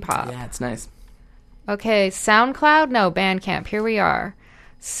like dream pop. Yeah, it's nice. Okay, SoundCloud? No, Bandcamp. Here we are.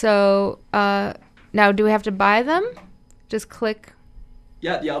 So, now do we have to buy them? Just click.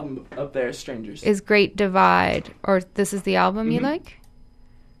 Yeah, the album up there, Strangers. Is Great Divide. Or this is the album you like?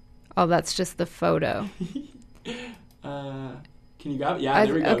 Oh, that's just the photo. Can you grab it? Yeah,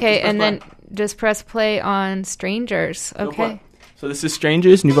 there we go. Okay, Just press and play. then just press play on Strangers. Go for it. Okay. So this is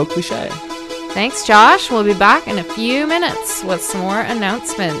Strangers, Nouveau Cliché. Thanks, Josh. We'll be back in a few minutes with some more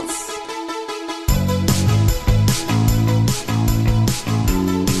announcements.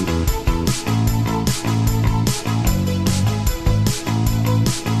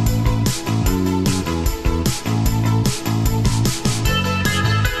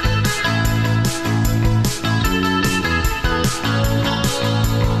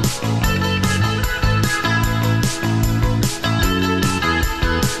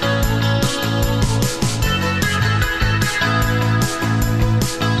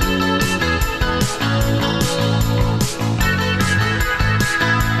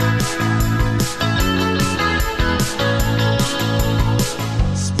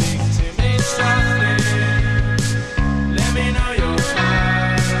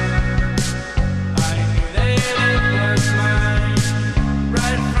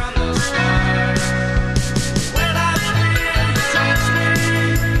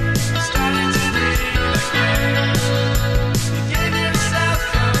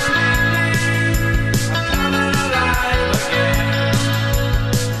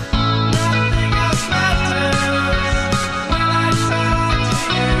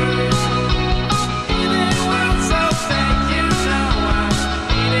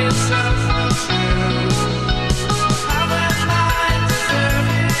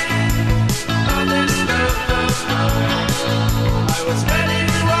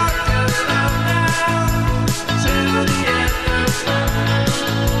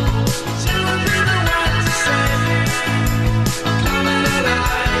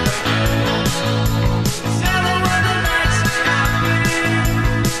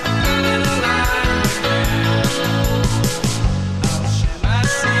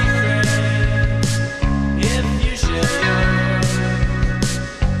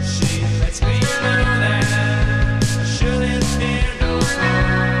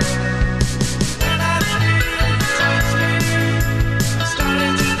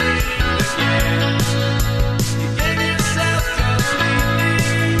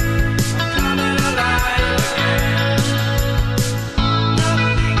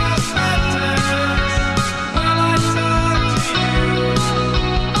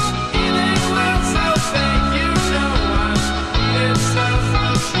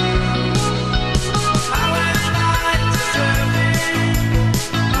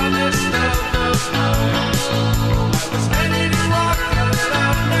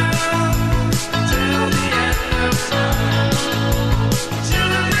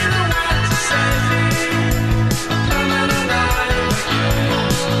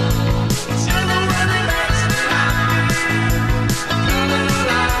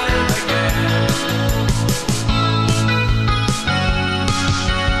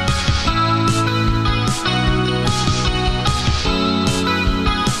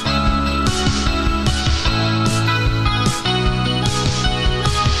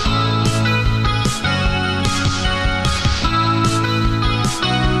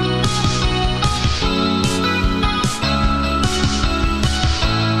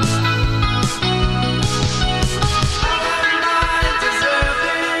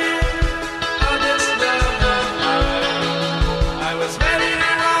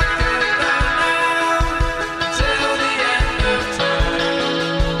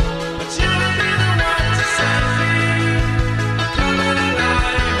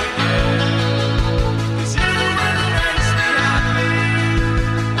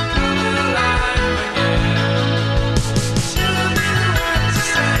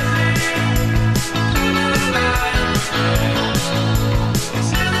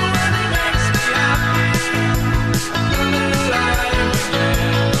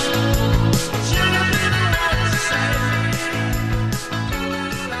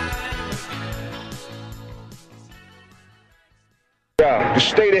 Yeah, the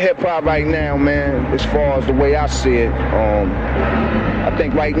state of hip-hop right now, man, as far as the way I see it, I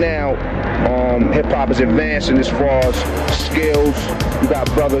think right now, hip-hop is advancing as far as skills. You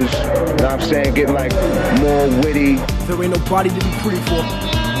got brothers, you know what I'm saying, getting like more witty. There ain't nobody to be pretty for.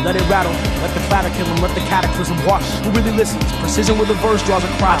 Let it rattle, let the clatter kill him, let the cataclysm wash. Who really listens? Precision with a verse draws a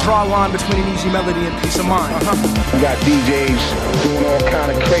crowd. Draw a line between an easy melody and peace of mind. You got DJs doing all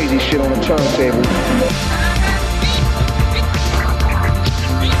kind of crazy shit on the turntable.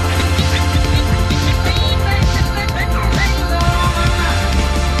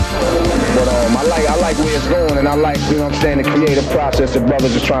 But I like where it's going, and I like, you know what I'm saying, the creative process that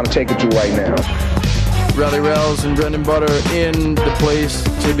brothers are trying to take it to right now. Rally Rails and Brendan Butter in the place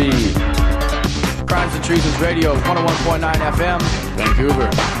to be. Crimes and Treasons Radio, 101.9 FM, Vancouver.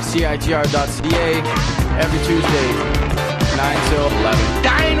 CITR.ca, every Tuesday, 9 till 11.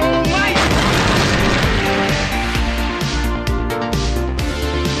 Dynamite!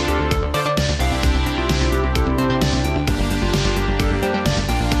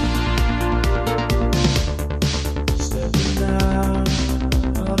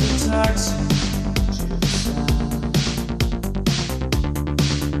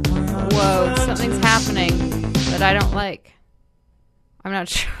 Whoa, something's happening that I don't like. I'm not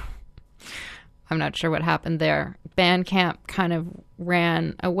sure what happened there. Bandcamp kind of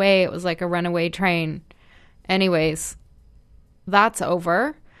ran away. It was like a runaway train. Anyways, that's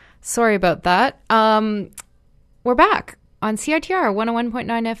over. Sorry about that. We're back on CITR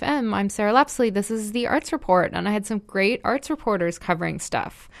 101.9 FM. I'm Sarah Lapsley. This is the Arts Report, and I had some great arts reporters covering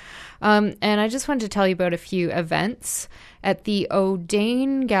stuff. And I just wanted to tell you about a few events at the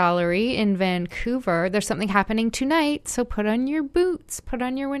O'Dane Gallery in Vancouver. There's something happening tonight, so put on your boots, put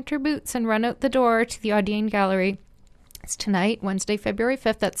on your winter boots, and run out the door to the O'Dane Gallery. It's tonight, Wednesday, February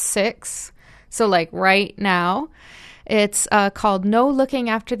 5th at 6. So like right now. It's called No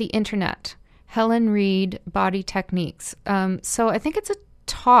Looking After the Internet, Helen Reid, Body Techniques. So I think it's a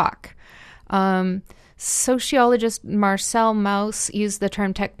talk. Sociologist Marcel Mauss used the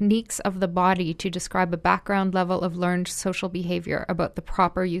term techniques of the body to describe a background level of learned social behavior about the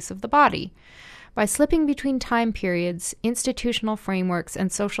proper use of the body. By slipping between time periods, institutional frameworks,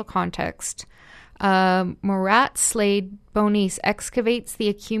 and social context, Murat Slade-Bonis excavates the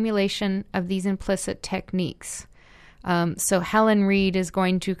accumulation of these implicit techniques. So Helen Reid is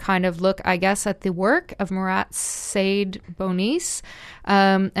going to kind of look, I guess, at the work of Murat Slade-Bonis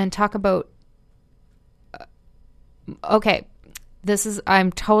and talk about okay,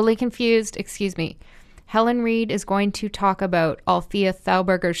 I'm totally confused. Excuse me. Helen Reid is going to talk about Althea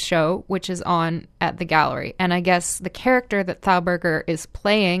Thalberger's show, which is on at the gallery. And I guess the character that Thalberger is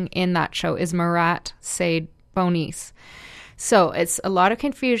playing in that show is Murat Slade-Bonis. So it's a lot of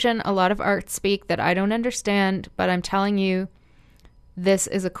confusion, a lot of art speak that I don't understand, but I'm telling you, this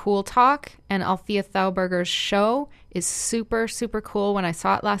is a cool talk, and Althea Thalberger's show is super, super cool. When I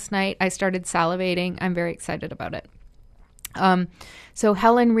saw it last night, I started salivating. I'm very excited about it. So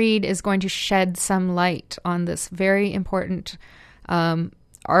Helen Reid is going to shed some light on this very important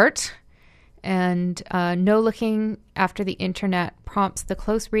art, and No Looking After the Internet prompts the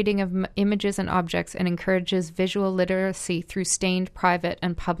close reading of images and objects and encourages visual literacy through sustained private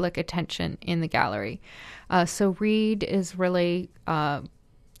and public attention in the gallery. So Reid is really an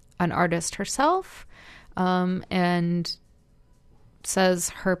artist herself, and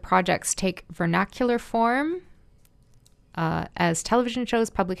says her projects take vernacular form as television shows,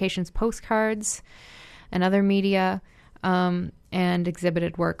 publications, postcards, and other media, and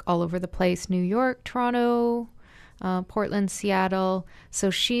exhibited work all over the place. New York, Toronto, Portland, Seattle. So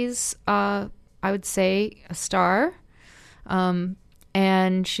she's, I would say, a star. And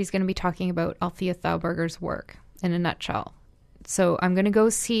she's going to be talking about Althea Thalberger's work in a nutshell. So I'm going to go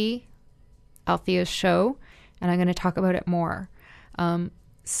see Althea's show, and I'm going to talk about it more.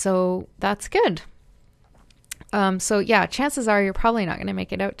 So that's good. So yeah, chances are you're probably not going to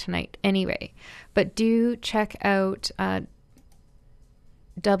make it out tonight anyway. But do check out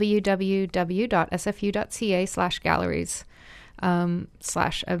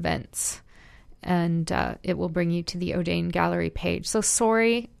www.sfu.ca/galleries/events. And it will bring you to the O'Dane Gallery page. So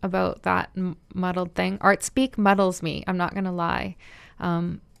sorry about that muddled thing. Art speak muddles me. I'm not going to lie.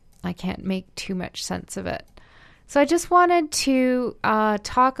 I can't make too much sense of it. So I just wanted to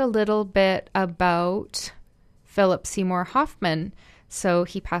talk a little bit about Philip Seymour Hoffman. So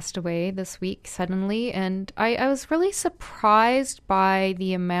he passed away this week suddenly. And I was really surprised by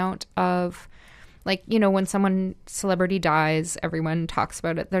the amount of, like, you know, when celebrity dies, everyone talks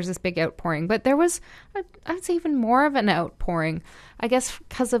about it. There's this big outpouring. But there was, I'd say, even more of an outpouring, I guess,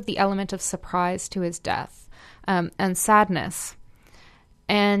 because of the element of surprise to his death and sadness.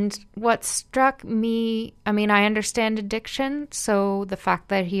 And what struck me, I mean, I understand addiction, so the fact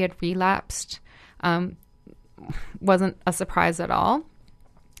that he had relapsed wasn't a surprise at all.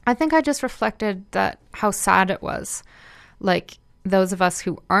 I think I just reflected that how sad it was. Like, those of us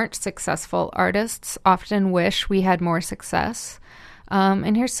who aren't successful artists often wish we had more success.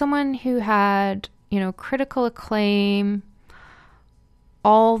 And here's someone who had, critical acclaim,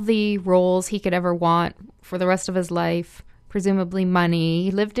 all the roles he could ever want for the rest of his life, presumably money.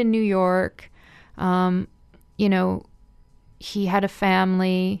 He lived in New York. He had a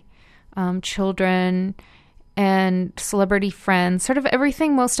family, children, and celebrity friends, sort of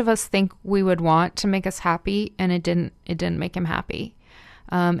everything most of us think we would want to make us happy, and it didn't make him happy.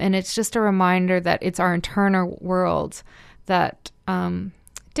 And it's just a reminder that it's our internal world that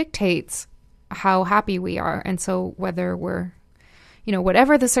dictates how happy we are. And so whether we're,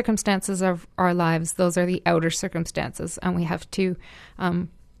 whatever the circumstances of our lives, those are the outer circumstances, and we have to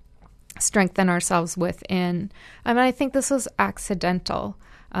strengthen ourselves within. I mean, I think this was accidental.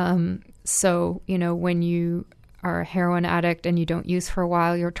 So, when you are a heroin addict and you don't use for a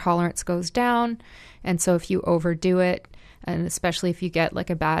while, your tolerance goes down. And so if you overdo it, and especially if you get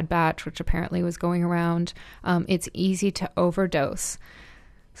like a bad batch, which apparently was going around, it's easy to overdose.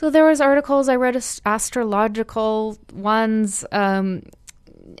 So there was articles, I read astrological ones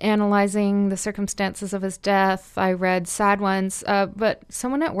analyzing the circumstances of his death. I read sad ones, but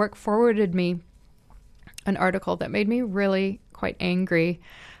someone at work forwarded me an article that made me really quite angry.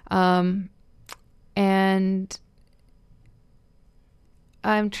 And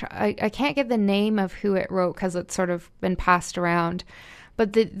I can't get the name of who it wrote because it's sort of been passed around,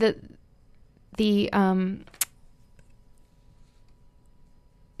 but the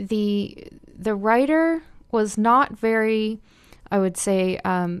writer was not very, I would say,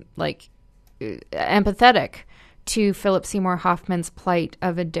 empathetic to Philip Seymour Hoffman's plight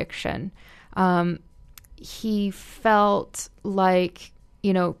of addiction. He felt like,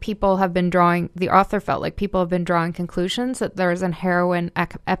 people have been the author felt like people have been drawing conclusions that there's a heroin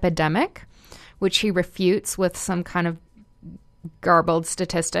epidemic, which he refutes with some kind of garbled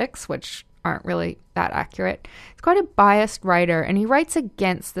statistics, which aren't really that accurate. He's quite a biased writer, and he writes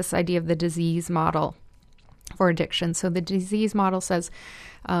against this idea of the disease model for addiction. So the disease model says,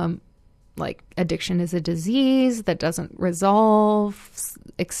 addiction is a disease that doesn't resolve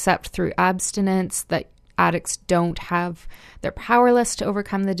except through abstinence, that addicts they're powerless to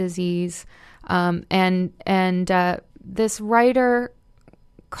overcome the disease. And this writer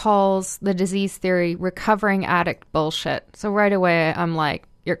calls the disease theory recovering addict bullshit. So right away, I'm like,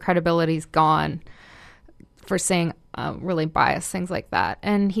 your credibility's gone for saying really biased things like that.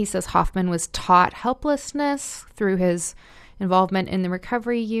 And he says Hoffman was taught helplessness through his involvement in the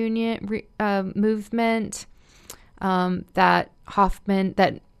recovery union movement. That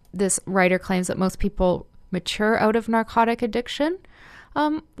this writer claims that most people mature out of narcotic addiction,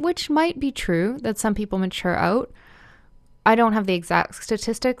 which might be true, that some people mature out. I don't have the exact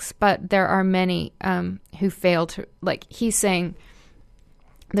statistics, but there are many who fail to, he's saying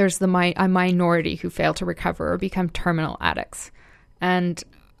there's a minority who fail to recover or become terminal addicts. And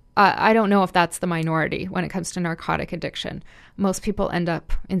I don't know if that's the minority when it comes to narcotic addiction. Most people end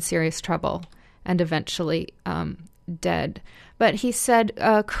up in serious trouble and eventually dead. But he said,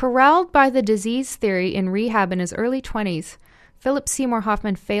 corralled by the disease theory in rehab in his early 20s, Philip Seymour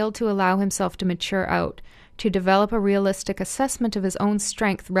Hoffman failed to allow himself to mature out, to develop a realistic assessment of his own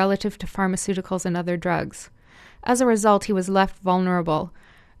strength relative to pharmaceuticals and other drugs. As a result, he was left vulnerable,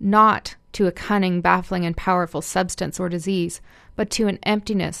 not to a cunning, baffling, and powerful substance or disease, but to an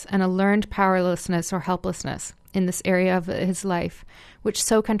emptiness and a learned powerlessness or helplessness in this area of his life, which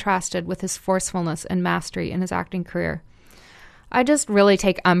so contrasted with his forcefulness and mastery in his acting career. I just really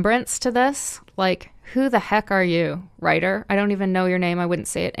take umbrance to this. Like, who the heck are you, writer? I don't even know your name. I wouldn't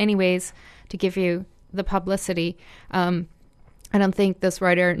say it anyways to give you the publicity. I don't think this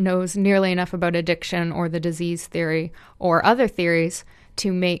writer knows nearly enough about addiction or the disease theory or other theories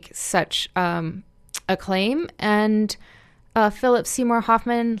to make such a claim. And Philip Seymour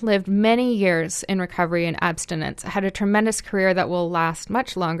Hoffman lived many years in recovery and abstinence, had a tremendous career that will last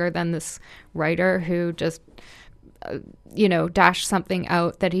much longer than this writer who just dash something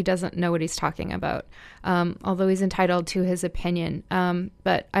out that he doesn't know what he's talking about, although he's entitled to his opinion.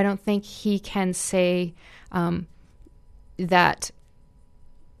 But I don't think he can say that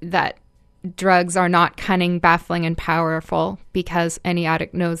drugs are not cunning, baffling, and powerful because any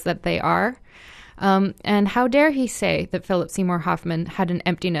addict knows that they are. And how dare he say that Philip Seymour Hoffman had an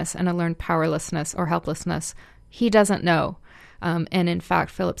emptiness and a learned powerlessness or helplessness? He doesn't know. And in fact,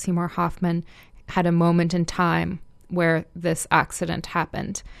 Philip Seymour Hoffman had a moment in time where this accident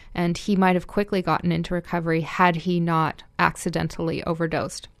happened. And he might have quickly gotten into recovery had he not accidentally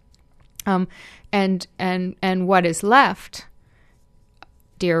overdosed. And what is left,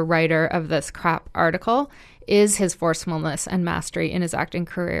 dear writer of this crap article, is his forcefulness and mastery in his acting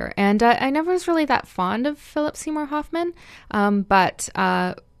career. And I never was really that fond of Philip Seymour Hoffman, but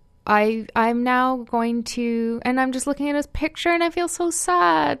I'm now going to, and I'm just looking at his picture and I feel so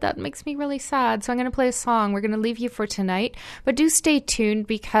sad. That makes me really sad. So I'm going to play a song. We're going to leave you for tonight, but do stay tuned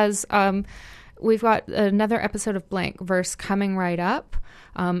because we've got another episode of Blank Verse coming right up.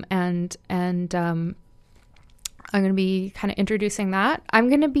 And I'm going to be kind of introducing that. I'm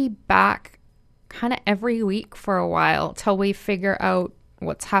going to be back kind of every week for a while till we figure out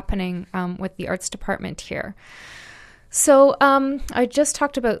what's happening with the arts department here. So I just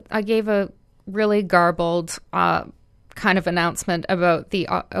talked about, I gave a really garbled kind of announcement about the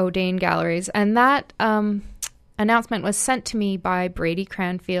O'Dane Galleries, and that announcement was sent to me by Brady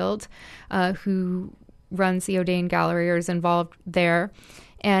Cranfield, who runs the O'Dane Gallery or is involved there.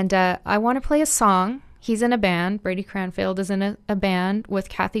 And I want to play a song. He's in a band. Brady Cranfield is in a band with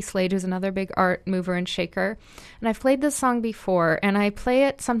Kathy Slade, who's another big art mover and shaker. And I've played this song before, and I play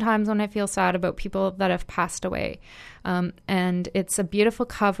it sometimes when I feel sad about people that have passed away. And it's a beautiful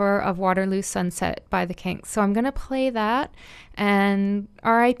cover of Waterloo Sunset by the Kinks. So I'm going to play that. And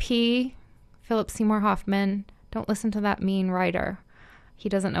R.I.P. Philip Seymour Hoffman. Don't listen to that mean writer. He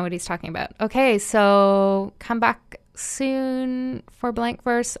doesn't know what he's talking about. Okay, so come back soon for Blank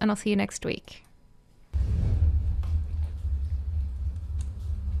Verse, and I'll see you next week.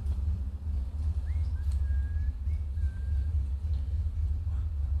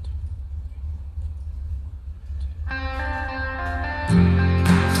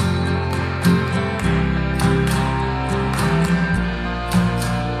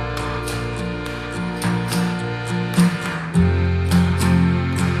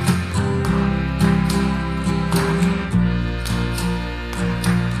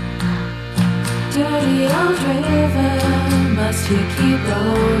 Dirty old river, must you keep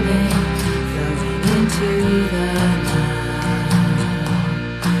rolling, flowing into the night?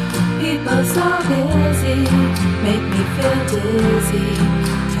 People so busy, make me feel dizzy,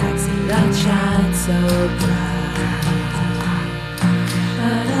 taxi lights shine so bright,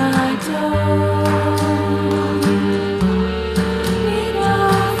 but I don't need no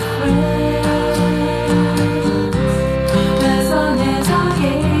friends, as long as I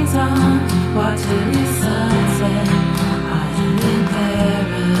gaze on Waterloo sunset, I am in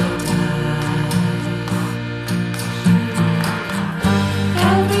paradise.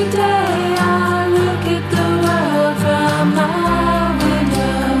 Every day I look at the world from my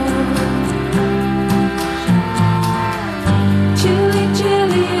window. Chilly,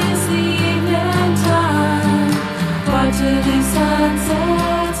 chilly is the evening time. Waterloo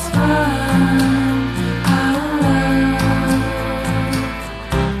sunset's fine.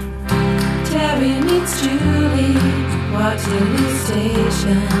 Terry meets Julie, Waterloo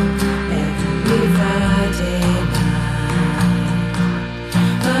Station, every Friday night.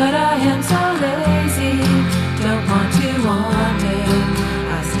 But I am so lazy, don't want to wander,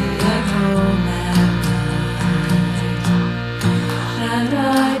 I stay at home at night. And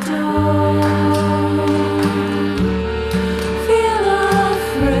I don't feel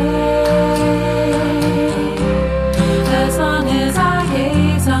afraid, as long as I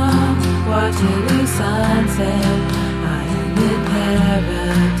gaze on Waterloo sunset, I am in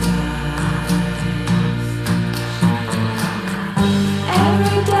paradise.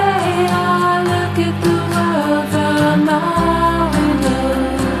 Every day I look at the world from my window.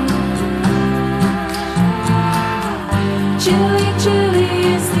 Chilly, chilly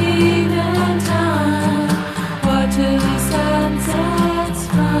is the evening time. Waterloo sunset's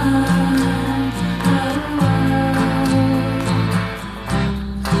fine.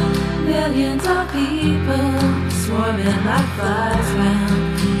 Millions of people swarming like flies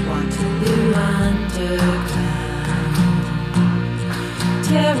round Waterloo underground.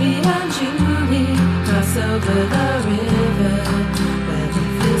 Terry and Julie cross over the river where they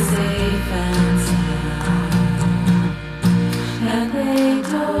feel safe and sound. And they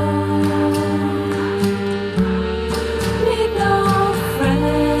don't need no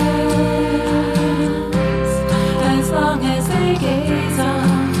friends, as long as they gaze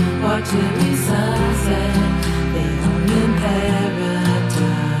on Waterloo